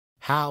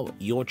How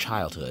your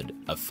childhood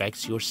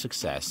affects your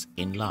success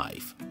in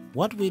life.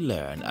 What we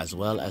learn as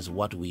well as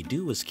what we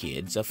do as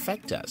kids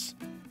affect us,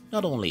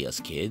 not only as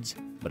kids,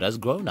 but as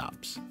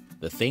grown-ups.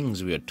 The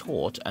things we are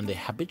taught and the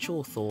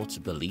habitual thoughts,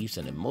 beliefs,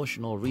 and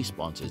emotional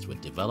responses we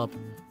develop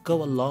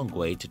go a long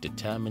way to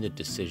determine the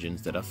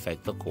decisions that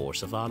affect the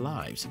course of our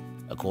lives,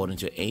 according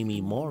to Amy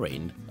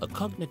Morin, a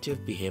cognitive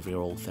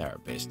behavioral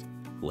therapist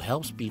who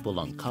helps people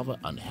uncover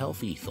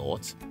unhealthy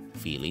thoughts,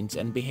 feelings,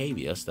 and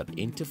behaviors that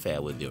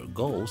interfere with their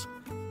goals.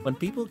 When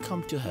people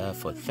come to her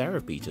for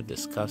therapy to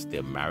discuss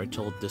their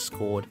marital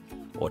discord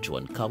or to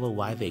uncover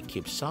why they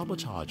keep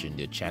sabotaging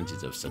their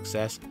chances of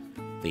success,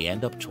 they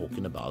end up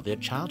talking about their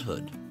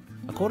childhood.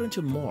 According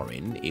to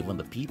Morin, even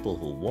the people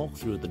who walk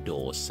through the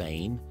door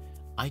saying,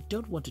 "I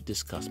don't want to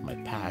discuss my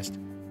past,"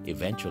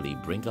 eventually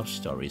bring up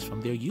stories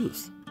from their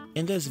youth.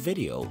 In this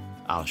video,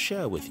 I'll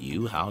share with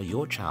you how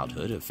your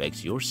childhood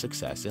affects your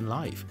success in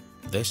life.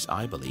 This,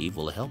 I believe,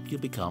 will help you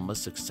become a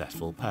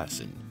successful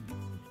person.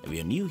 If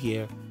you're new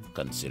here,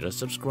 consider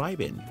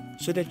subscribing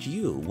so that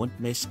you won't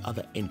miss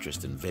other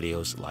interesting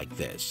videos like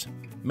this.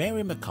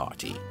 Mary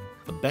McCarthy,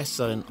 a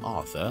best-selling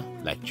author,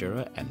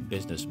 lecturer, and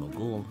business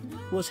mogul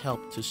who has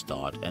helped to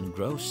start and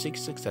grow 6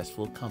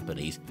 successful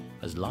companies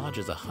as large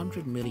as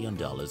 $100 million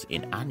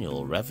in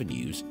annual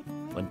revenues,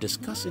 when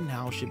discussing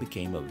how she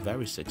became a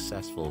very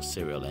successful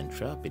serial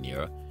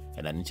entrepreneur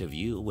in an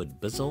interview with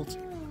Bizult,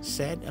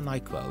 said, and I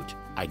quote,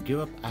 "I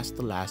grew up as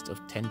the last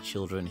of 10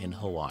 children in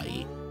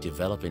Hawaii.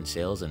 Developing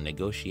sales and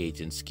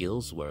negotiating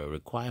skills were a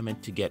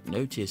requirement to get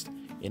noticed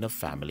in a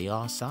family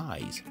our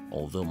size.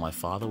 Although my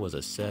father was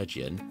a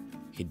surgeon,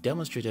 he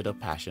demonstrated a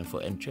passion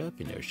for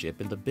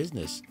entrepreneurship in the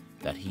business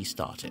that he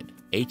started.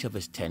 8 of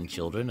his 10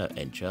 children are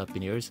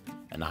entrepreneurs,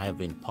 and I have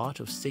been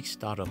part of 6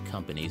 startup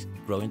companies,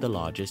 growing the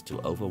largest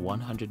to over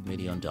 $100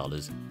 million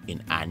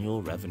in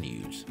annual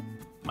revenues.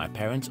 My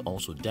parents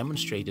also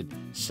demonstrated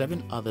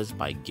 7 others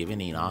by giving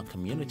in our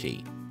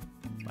community.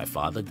 My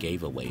father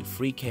gave away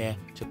free care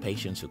to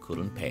patients who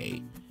couldn't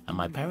pay, and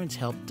my parents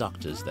helped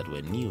doctors that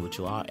were new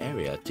to our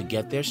area to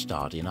get their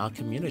start in our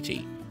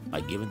community by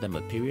giving them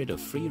a period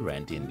of free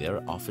rent in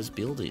their office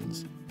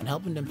buildings and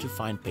helping them to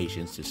find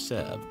patients to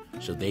serve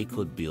so they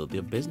could build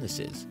their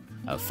businesses.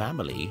 Our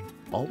family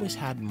always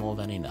had more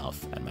than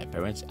enough, and my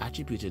parents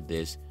attributed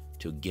this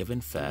to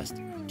giving first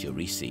to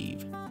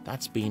receive.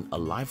 That's been a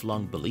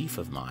lifelong belief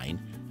of mine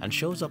and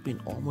shows up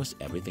in almost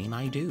everything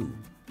I do.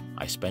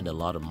 I spend a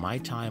lot of my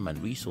time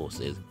and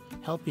resources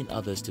helping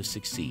others to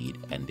succeed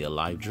in their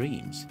life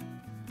dreams.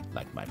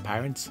 Like my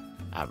parents,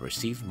 I've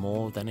received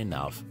more than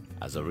enough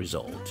as a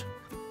result."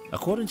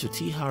 According to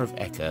T. Harv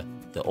Eker,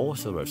 the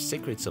author of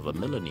Secrets of a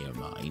Millionaire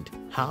Mind,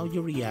 how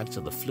you react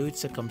to the fluid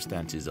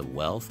circumstances of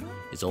wealth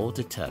is all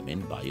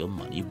determined by your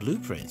money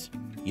blueprint.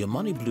 Your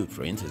money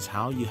blueprint is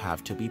how you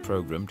have to be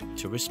programmed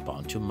to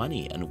respond to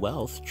money and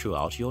wealth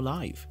throughout your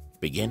life,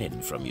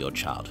 beginning from your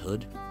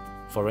childhood.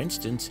 For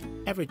instance,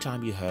 every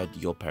time you heard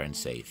your parents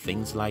say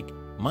things like,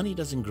 "Money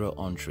doesn't grow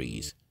on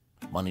trees,"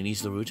 "Money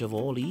is the root of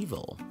all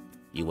evil,"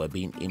 you were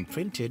being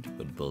imprinted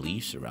with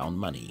beliefs around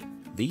money.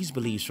 These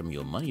beliefs from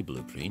your money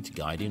blueprint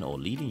guiding or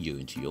leading you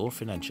into your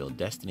financial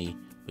destiny,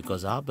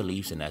 because our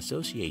beliefs and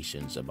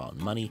associations about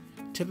money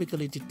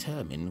typically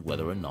determine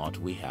whether or not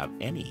we have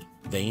any.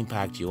 They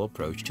impact your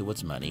approach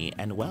towards money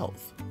and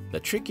wealth. The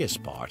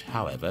trickiest part,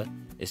 however,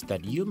 is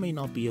that you may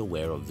not be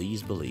aware of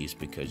these beliefs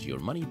because your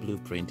money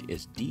blueprint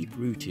is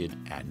deep-rooted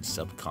and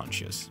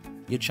subconscious.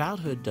 Your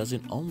childhood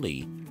doesn't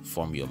only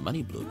form your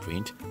money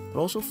blueprint, but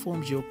also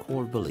forms your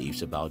core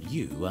beliefs about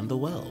you and the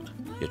world.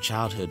 Your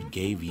childhood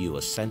gave you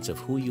a sense of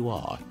who you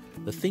are,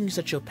 the things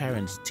that your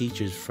parents,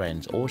 teachers,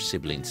 friends, or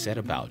siblings said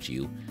about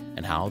you,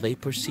 and how they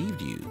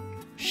perceived you,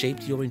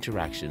 shaped your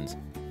interactions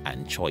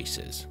and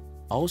choices.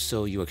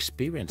 Also, your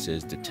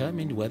experiences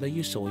determined whether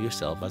you saw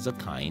yourself as a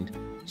kind,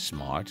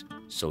 smart,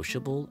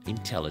 sociable,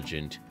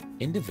 intelligent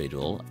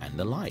individual, and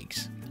the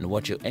likes. And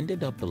what you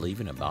ended up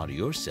believing about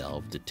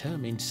yourself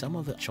determined some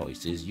of the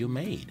choices you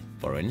made.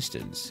 For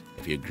instance,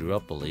 if you grew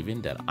up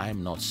believing that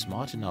 "I'm not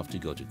smart enough to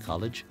go to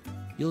college,"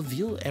 you'll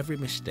view every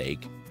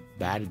mistake,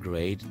 bad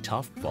grade,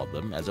 tough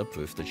problem as a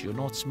proof that you're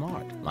not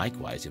smart.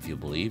 Likewise, if you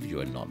believe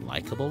you are not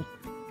likable,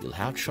 you'll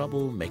have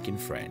trouble making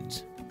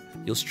friends.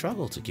 You'll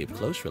struggle to keep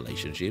close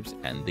relationships,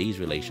 and these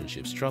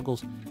relationship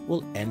struggles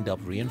will end up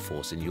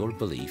reinforcing your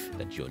belief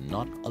that you're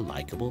not a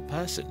likable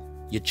person.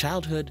 Your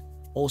childhood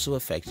also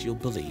affects your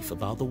belief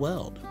about the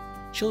world.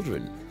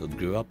 Children who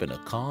grew up in a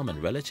calm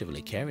and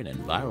relatively caring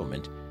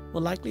environment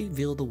will likely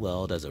view the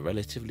world as a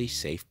relatively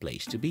safe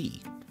place to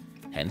be.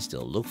 Hence,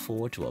 they'll look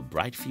forward to a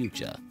bright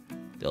future.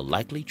 They'll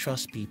likely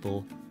trust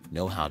people,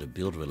 know how to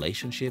build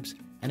relationships,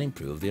 and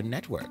improve their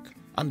network.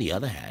 On the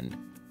other hand,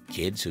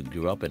 kids who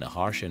grew up in a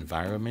harsh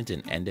environment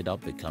and ended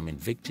up becoming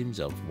victims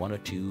of one or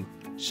two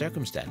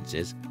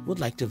circumstances would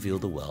like to view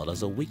the world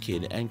as a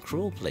wicked and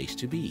cruel place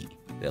to be.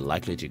 They're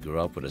likely to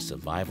grow up with a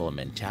survival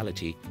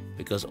mentality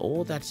because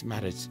all that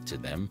matters to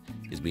them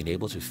is being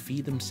able to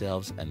feed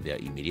themselves and their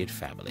immediate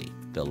family.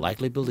 They'll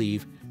likely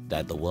believe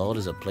that the world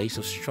is a place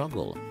of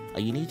struggle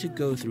and you need to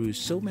go through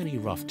so many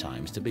rough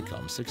times to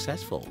become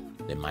successful.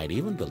 They might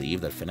even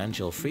believe that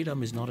financial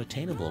freedom is not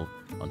attainable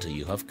until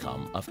you have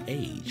come of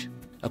age.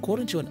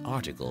 According to an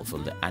article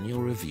from the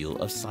Annual Review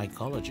of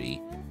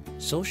Psychology,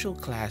 social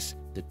class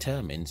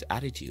determines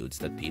attitudes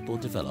that people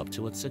develop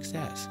towards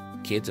success.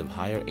 Kids of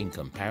higher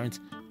income parents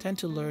tend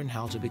to learn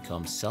how to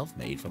become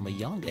self-made from a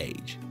young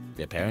age.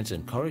 Their parents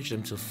encourage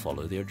them to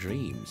follow their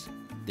dreams.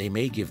 They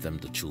may give them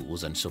the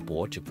tools and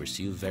support to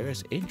pursue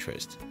various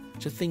interests,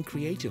 to think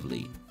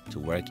creatively, to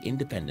work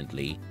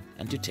independently,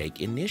 and to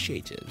take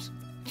initiatives.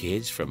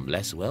 Kids from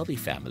less wealthy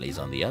families,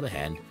 on the other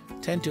hand,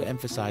 tend to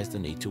emphasize the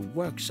need to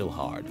work so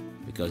hard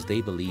because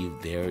they believe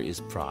there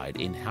is pride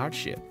in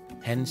hardship.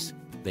 Hence,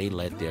 they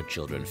let their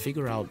children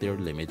figure out their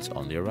limits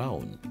on their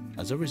own.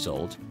 As a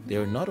result, they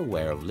are not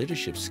aware of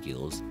leadership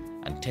skills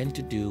and tend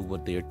to do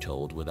what they are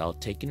told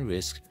without taking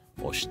risks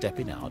or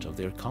stepping out of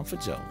their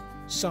comfort zone.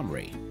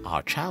 Summary: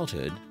 our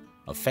childhood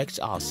affects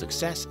our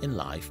success in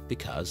life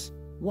because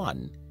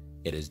 1.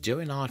 It is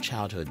during our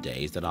childhood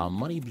days that our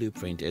money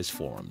blueprint is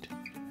formed.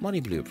 Money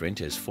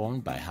blueprint is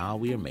formed by how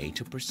we are made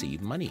to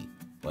perceive money,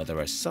 whether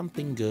as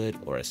something good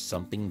or as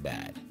something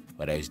bad,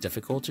 whether it's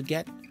difficult to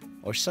get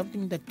or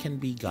something that can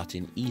be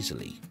gotten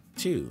easily.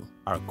 2.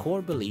 Our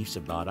core beliefs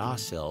about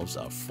ourselves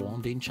are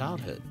formed in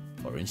childhood.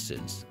 For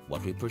instance,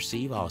 what we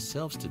perceive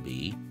ourselves to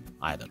be,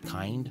 either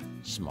kind,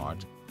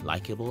 smart,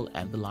 likable,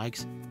 and the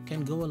likes,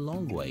 can go a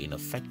long way in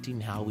affecting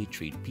how we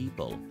treat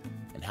people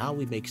and how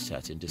we make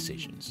certain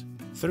decisions.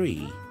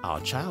 3. Our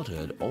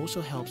childhood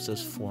also helps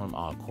us form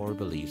our core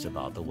beliefs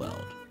about the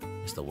world.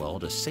 Is the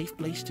world a safe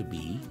place to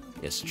be?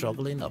 Is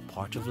struggling a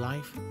part of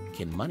life?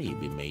 Can money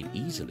be made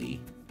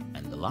easily?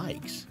 And the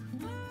likes.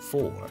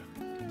 4.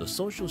 The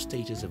social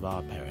status of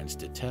our parents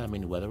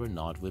determine whether or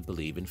not we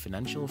believe in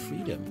financial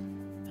freedom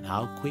and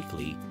how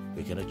quickly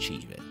we can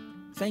achieve it.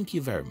 Thank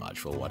you very much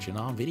for watching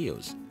our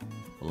videos.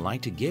 We'd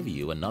like to give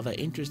you another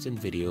interesting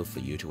video for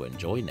you to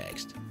enjoy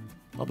next.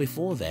 But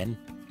before then,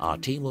 our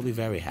team will be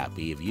very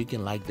happy if you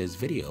can like this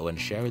video and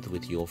share it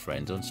with your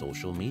friends on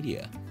social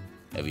media.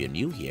 If you're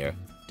new here,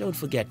 don't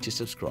forget to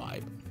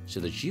subscribe so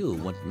that you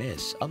won't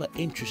miss other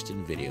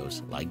interesting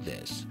videos like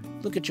this.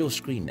 Look at your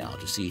screen now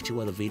to see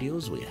 2 other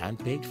videos we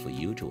handpicked for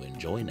you to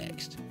enjoy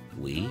next.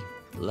 We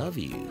love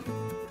you.